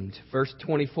redeemed. Verse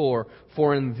 24,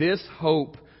 for in this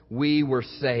hope we were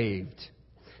saved.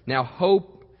 Now,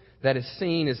 hope that is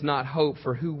seen is not hope,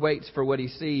 for who waits for what he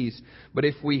sees? But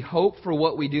if we hope for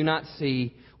what we do not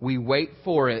see, we wait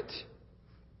for it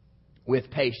with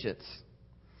patience.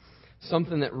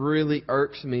 Something that really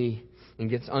irks me and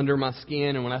gets under my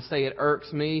skin, and when I say it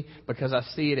irks me, because I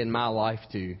see it in my life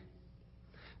too,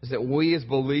 is that we as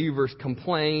believers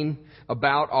complain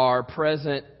about our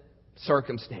present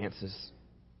circumstances.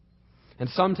 And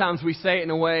sometimes we say it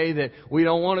in a way that we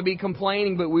don't want to be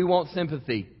complaining, but we want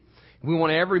sympathy. We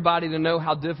want everybody to know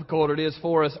how difficult it is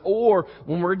for us. Or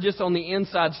when we're just on the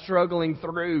inside struggling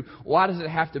through, why does it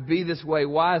have to be this way?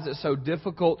 Why is it so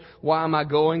difficult? Why am I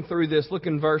going through this? Look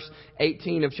in verse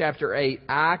 18 of chapter 8.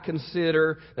 I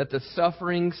consider that the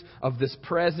sufferings of this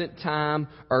present time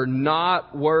are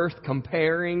not worth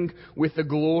comparing with the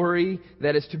glory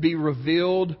that is to be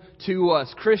revealed to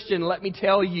us. Christian, let me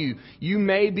tell you, you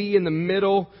may be in the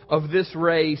middle of this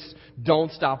race.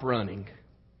 Don't stop running.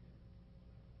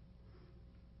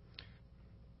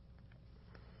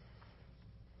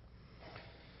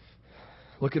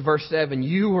 Look at verse 7.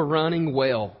 You were running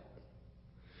well.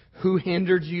 Who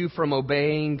hindered you from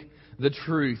obeying the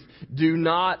truth? Do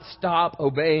not stop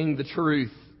obeying the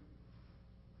truth.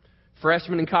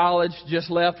 Freshman in college,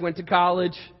 just left, went to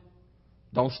college.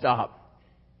 Don't stop.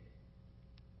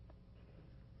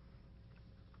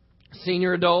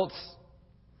 Senior adults,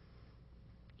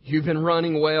 you've been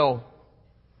running well.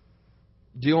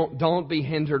 Don't be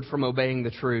hindered from obeying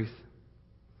the truth.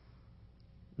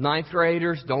 Ninth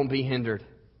graders, don't be hindered.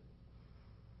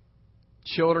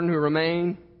 Children who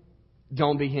remain,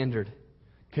 don't be hindered.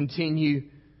 Continue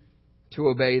to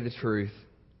obey the truth.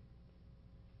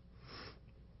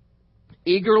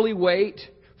 Eagerly wait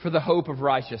for the hope of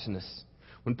righteousness.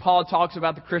 When Paul talks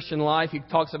about the Christian life, he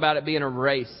talks about it being a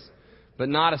race, but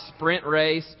not a sprint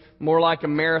race, more like a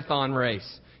marathon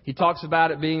race. He talks about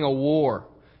it being a war.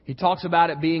 He talks about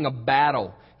it being a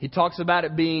battle. He talks about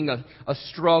it being a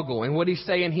struggle. And what he's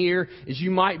saying here is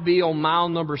you might be on mile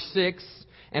number 6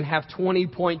 and have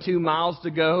 20.2 miles to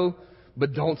go,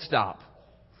 but don't stop.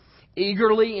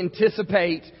 Eagerly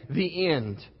anticipate the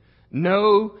end.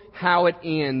 Know how it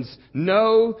ends.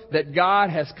 Know that God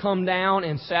has come down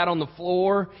and sat on the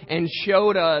floor and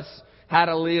showed us how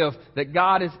to live. That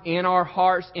God is in our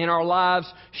hearts, in our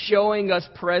lives, showing us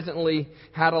presently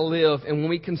how to live. And when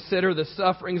we consider the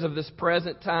sufferings of this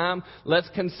present time, let's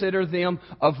consider them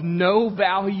of no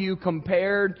value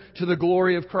compared to the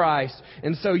glory of Christ.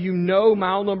 And so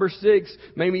mile number 6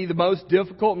 may be the most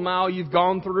difficult mile you've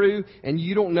gone through, and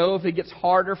you don't know if it gets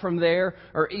harder from there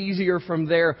or easier from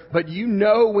there. But you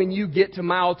know when you get to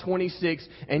mile 26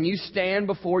 and you stand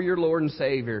before your Lord and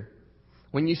Savior,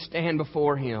 when you stand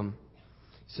before Him,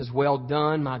 He says, well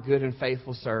done, my good and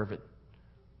faithful servant.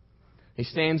 He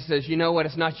stands and says, you know what?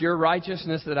 It's not your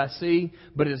righteousness that I see,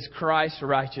 but it is Christ's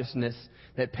righteousness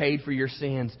that paid for your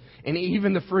sins. And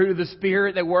even the fruit of the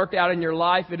Spirit that worked out in your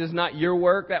life, it is not your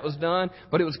work that was done,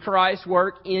 but it was Christ's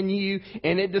work in you,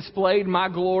 and it displayed my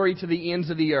glory to the ends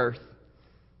of the earth.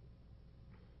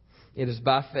 It is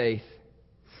by faith,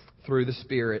 through the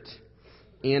Spirit,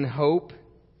 in hope,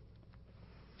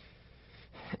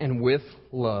 and with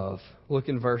love. Look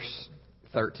in verse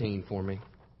 13 for me.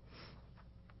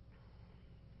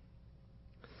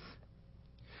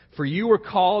 For you were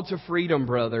called to freedom,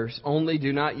 brothers. Only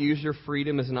do not use your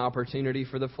freedom as an opportunity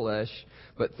for the flesh,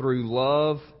 but through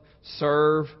love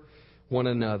serve one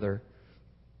another.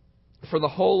 For the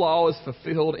whole law is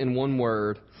fulfilled in one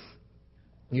word.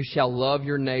 You shall love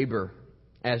your neighbor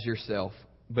as yourself.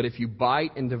 But if you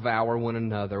bite and devour one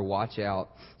another, watch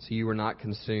out so you are not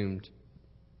consumed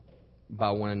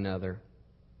by one another.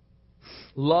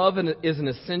 Love is an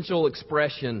essential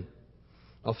expression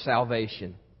of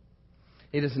salvation.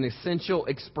 It is an essential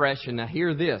expression. Now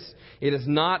hear this. It is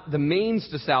not the means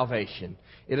to salvation.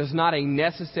 It is not a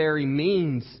necessary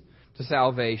means to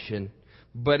salvation.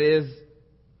 But it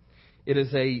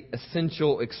is a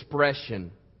essential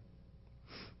expression.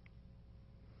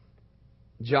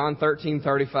 John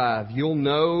 13:35. You'll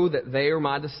know that they are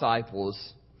my disciples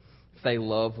if they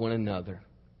love one another.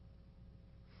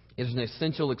 It is an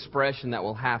essential expression that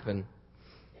will happen.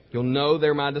 You'll know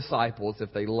they're my disciples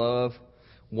if they love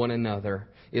one another.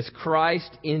 Is Christ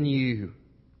in you?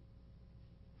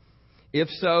 If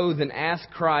so, then ask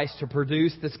Christ to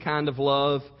produce this kind of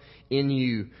love in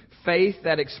you. Faith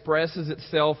that expresses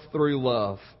itself through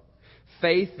love.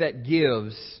 Faith that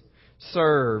gives,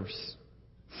 serves.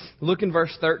 Look in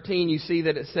verse 13, you see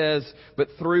that it says, but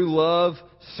through love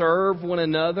serve one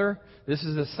another. This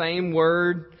is the same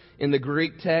word in the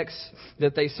Greek text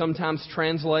that they sometimes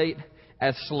translate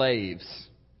as slaves.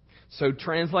 So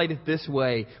translate it this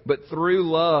way, but through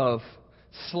love,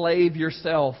 slave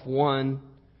yourself one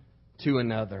to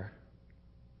another.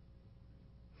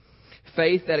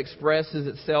 Faith that expresses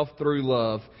itself through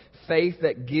love. Faith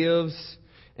that gives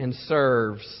and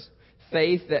serves.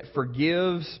 Faith that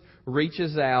forgives,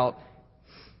 reaches out,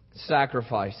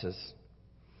 sacrifices.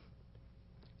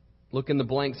 Look in the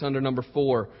blanks under number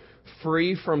 4.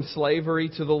 Free from slavery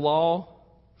to the law,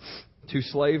 to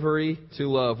slavery to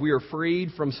love. We are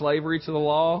freed from slavery to the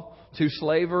law, to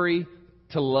slavery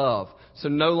to love. So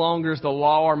no longer is the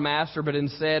law our master, but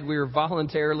instead we are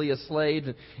voluntarily a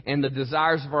slave, and the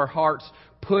desires of our hearts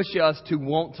push us to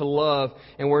want to love.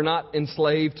 And we're not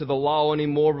enslaved to the law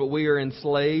anymore, but we are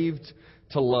enslaved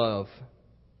to love.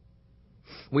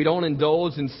 We don't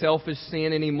indulge in selfish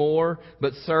sin anymore,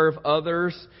 but serve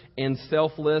others in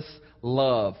selfless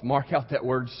love. Mark out that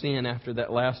word sin after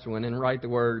that last one and write the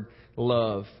word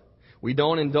love. We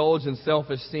don't indulge in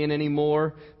selfish sin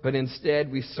anymore, but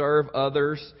instead we serve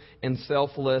others in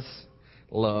selfless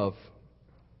love.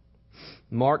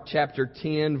 Mark chapter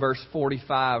 10, verse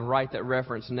 45. Write that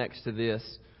reference next to this,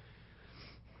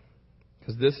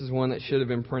 because this is one that should have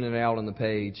been printed out on the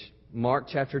page. Mark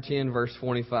chapter 10, verse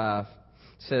 45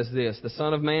 says this: the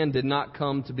Son of Man did not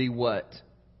come to be what?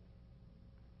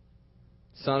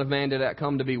 Son of Man did not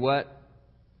come to be what?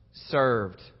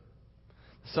 Served.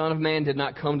 The Son of Man did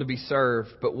not come to be served,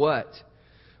 but what?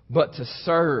 But to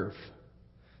serve.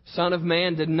 Son of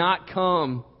Man did not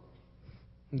come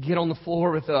and get on the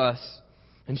floor with us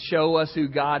and show us who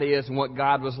God is and what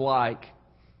God was like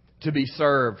to be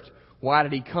served. Why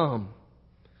did He come?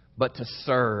 But to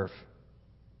serve.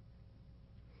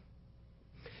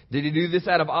 Did He do this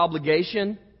out of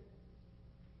obligation?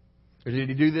 Or did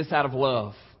He do this out of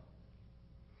love?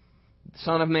 The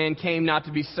Son of Man came not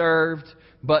to be served,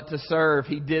 but to serve.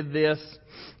 He did this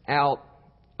out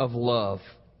of love.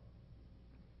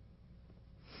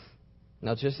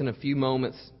 Now, just in a few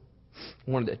moments,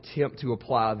 I wanted to attempt to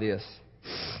apply this.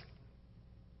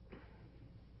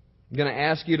 I'm going to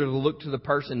ask you to look to the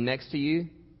person next to you. If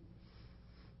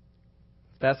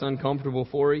that's uncomfortable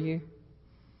for you,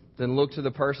 then look to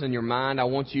the person in your mind. I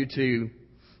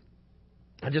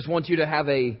just want you to have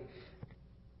a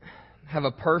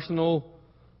personal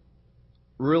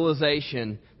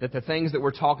realization that the things that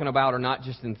we're talking about are not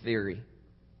just in theory.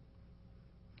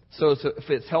 So if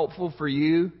it's helpful for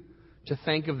you to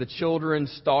think of the children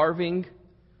starving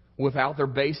without their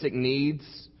basic needs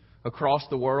across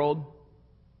the world,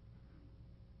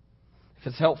 if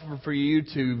it's helpful for you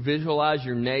to visualize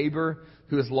your neighbor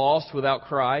who is lost without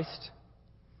Christ,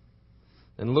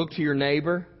 then look to your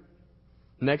neighbor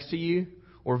next to you,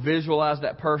 or visualize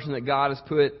that person that God has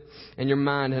put in your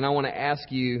mind. And I want to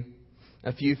ask you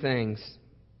a few things.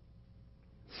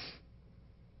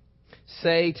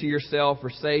 Say to yourself,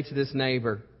 or say to this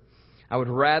neighbor, I would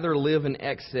rather live in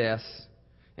excess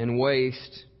and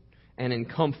waste and in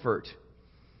comfort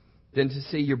than to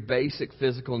see your basic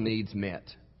physical needs met.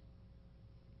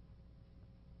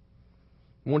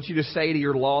 I want you to say to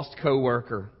your lost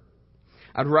coworker,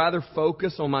 I'd rather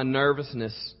focus on my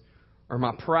nervousness or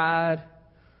my pride,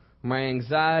 my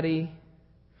anxiety,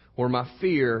 or my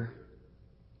fear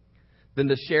than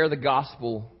to share the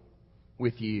gospel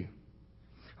with you.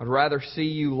 I'd rather see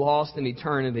you lost in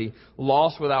eternity,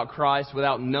 lost without Christ,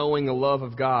 without knowing the love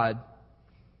of God,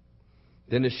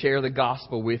 than to share the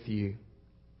gospel with you.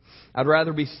 I'd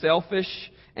rather be selfish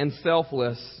and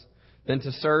selfless than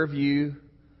to serve you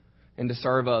and to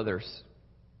serve others.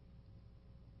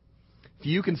 If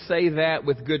you can say that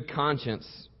with good conscience,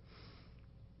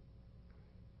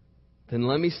 then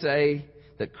let me say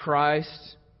that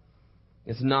Christ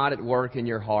is not at work in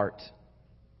your heart.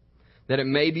 That it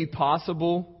may be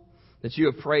possible that you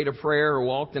have prayed a prayer or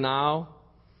walked an aisle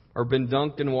or been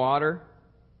dunked in water.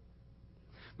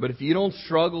 But if you don't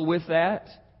struggle with that,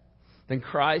 then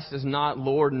Christ is not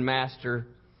Lord and Master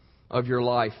of your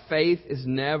life. Faith is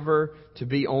never to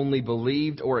be only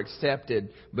believed or accepted,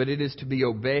 but it is to be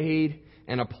obeyed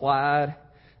and applied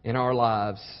in our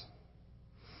lives.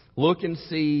 Look and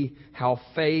see how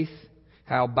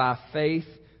by faith,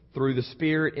 through the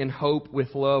Spirit in hope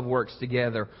with love works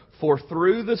together. For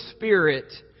through the Spirit,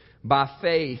 by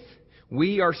faith,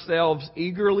 we ourselves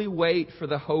eagerly wait for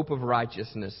the hope of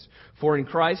righteousness. For in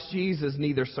Christ Jesus,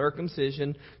 neither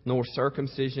circumcision nor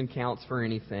circumcision counts for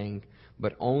anything,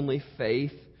 but only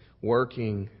faith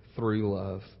working through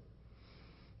love.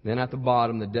 Then at the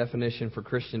bottom, the definition for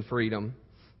Christian freedom,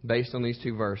 based on these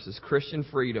two verses. Christian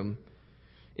freedom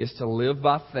is to live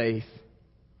by faith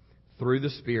through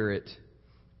the Spirit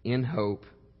in hope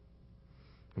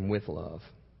and with love.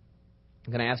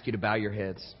 I'm going to ask you to bow your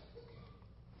heads.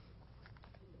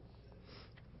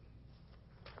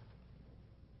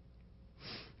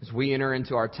 As we enter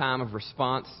into our time of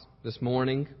response this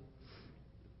morning,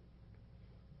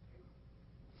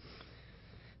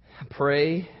 I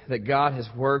pray that God has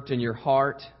worked in your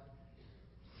heart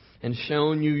and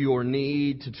shown you your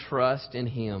need to trust in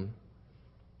Him.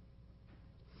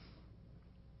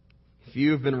 If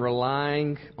you have been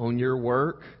relying on your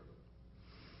work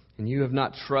and you have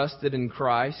not trusted in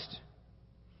Christ,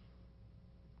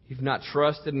 You've not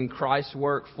trusted in Christ's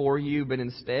work for you, but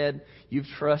instead you've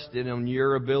trusted in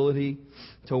your ability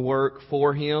to work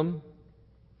for Him.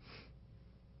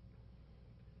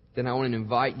 Then I want to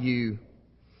invite you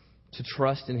to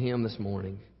trust in Him this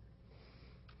morning.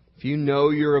 If you know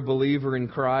you're a believer in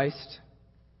Christ,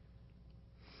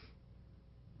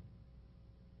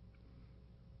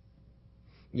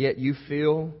 yet you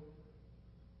feel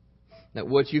that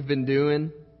what you've been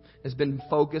doing has been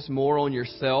focused more on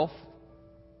yourself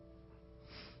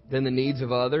than the needs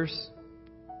of others,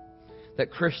 that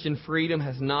Christian freedom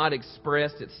has not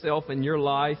expressed itself in your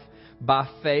life by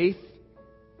faith,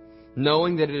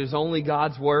 knowing that it is only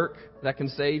God's work that can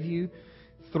save you,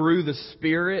 through the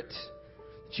Spirit,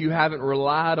 that you haven't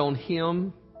relied on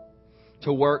Him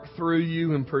to work through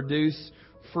you and produce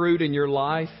fruit in your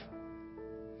life,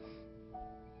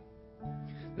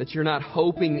 that you're not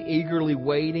hoping, eagerly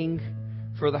waiting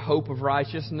for the hope of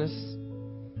righteousness.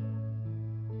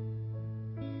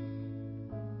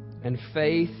 And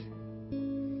faith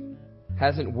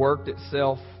hasn't worked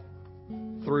itself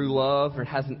through love, or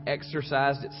hasn't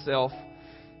exercised itself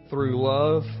through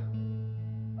love.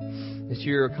 That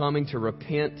you're coming to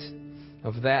repent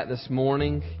of that this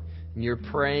morning, and you're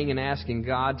praying and asking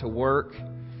God to work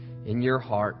in your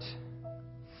heart.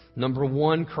 Number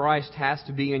one, Christ has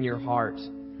to be in your heart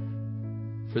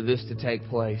for this to take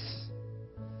place.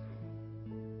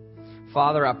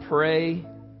 Father, I pray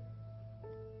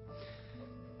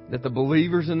that the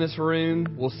believers in this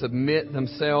room will submit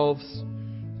themselves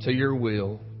to your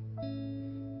will.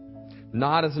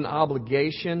 Not as an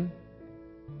obligation,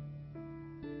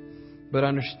 but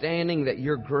understanding that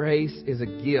your grace is a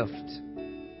gift.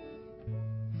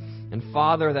 And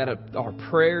Father, that our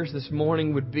prayers this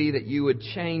morning would be that you would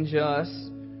change us.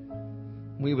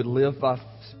 We would live by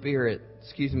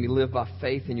live by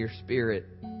faith in your Spirit.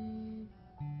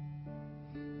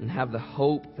 And have the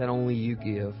hope that only you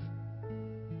give.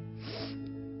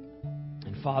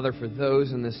 And Father, for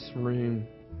those in this room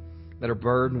that are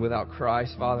burdened without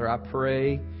Christ, Father, I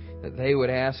pray that they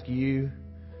would ask you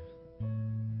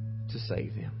to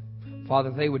save them.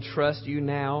 Father, they would trust you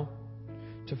now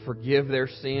to forgive their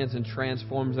sins and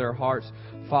transform their hearts.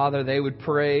 Father, they would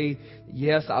pray,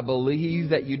 yes, I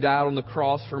believe that you died on the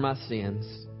cross for my sins,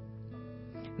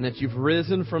 and that you've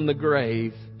risen from the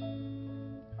grave,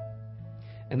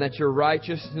 and that your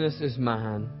righteousness is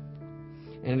mine.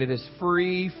 And it is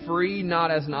free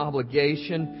not as an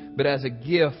obligation, but as a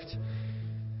gift.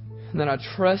 And that I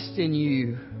trust in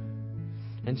you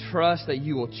and trust that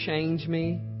you will change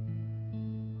me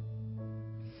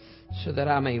so that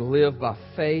I may live by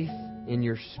faith in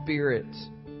your Spirit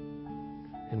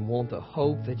and want the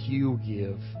hope that you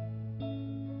give.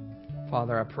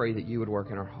 Father, I pray that you would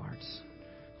work in our hearts.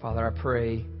 Father, I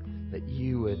pray that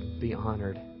you would be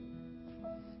honored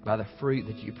by the fruit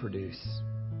that you produce.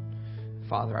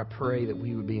 Father, I pray that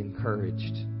we would be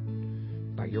encouraged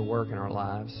by your work in our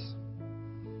lives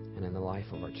and in the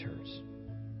life of our church.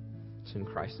 It's in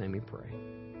Christ's name we pray.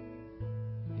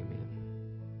 Amen.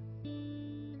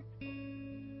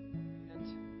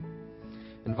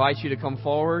 I invite you to come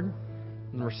forward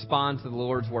and respond to the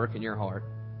Lord's work in your heart.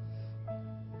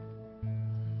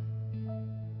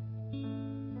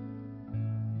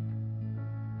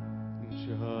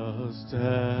 Just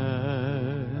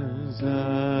as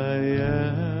I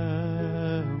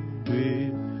am,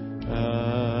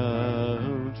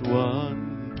 without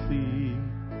one plea,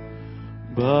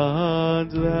 but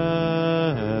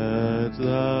that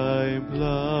thy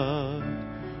blood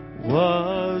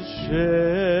was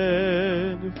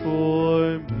shed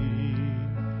for me,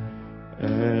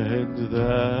 and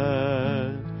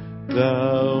that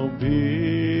thou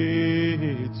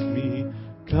bidst me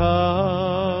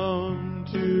come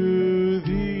to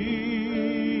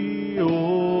thee, O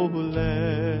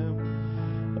Lamb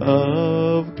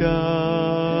of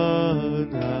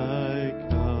God, I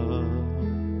come,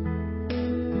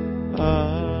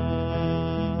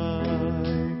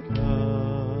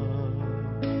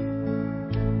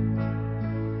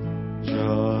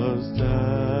 just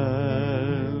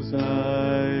as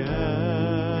I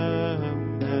am,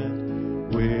 and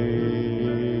waiting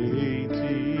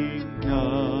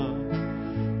not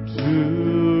to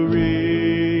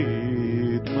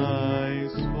rid my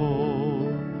soul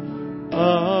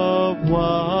of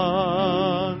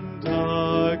one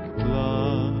dark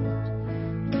blood,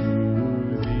 to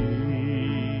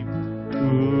thee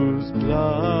whose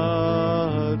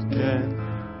blood can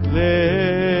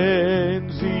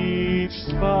cleanse each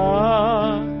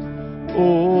spot, O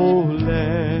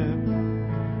Lamb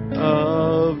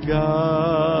of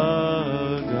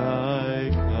God, I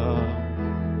come,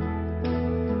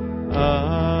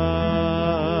 I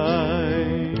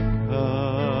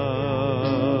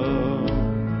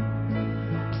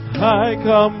I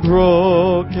come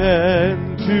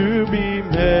broken to be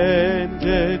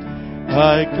mended.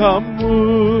 I come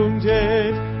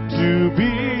wounded to be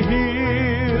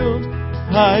healed.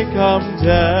 I come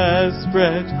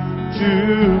desperate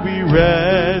to be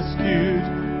rescued.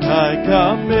 I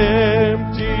come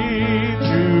empty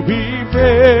to be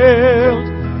filled.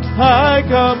 I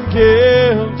come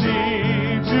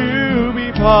guilty to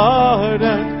be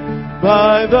pardoned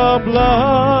by the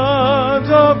blood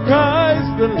of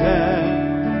Christ the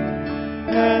Lamb.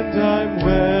 And I'm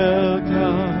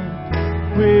welcome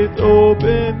with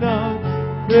open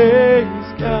arms.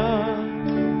 Praise God,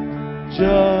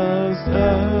 just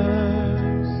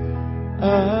as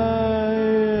I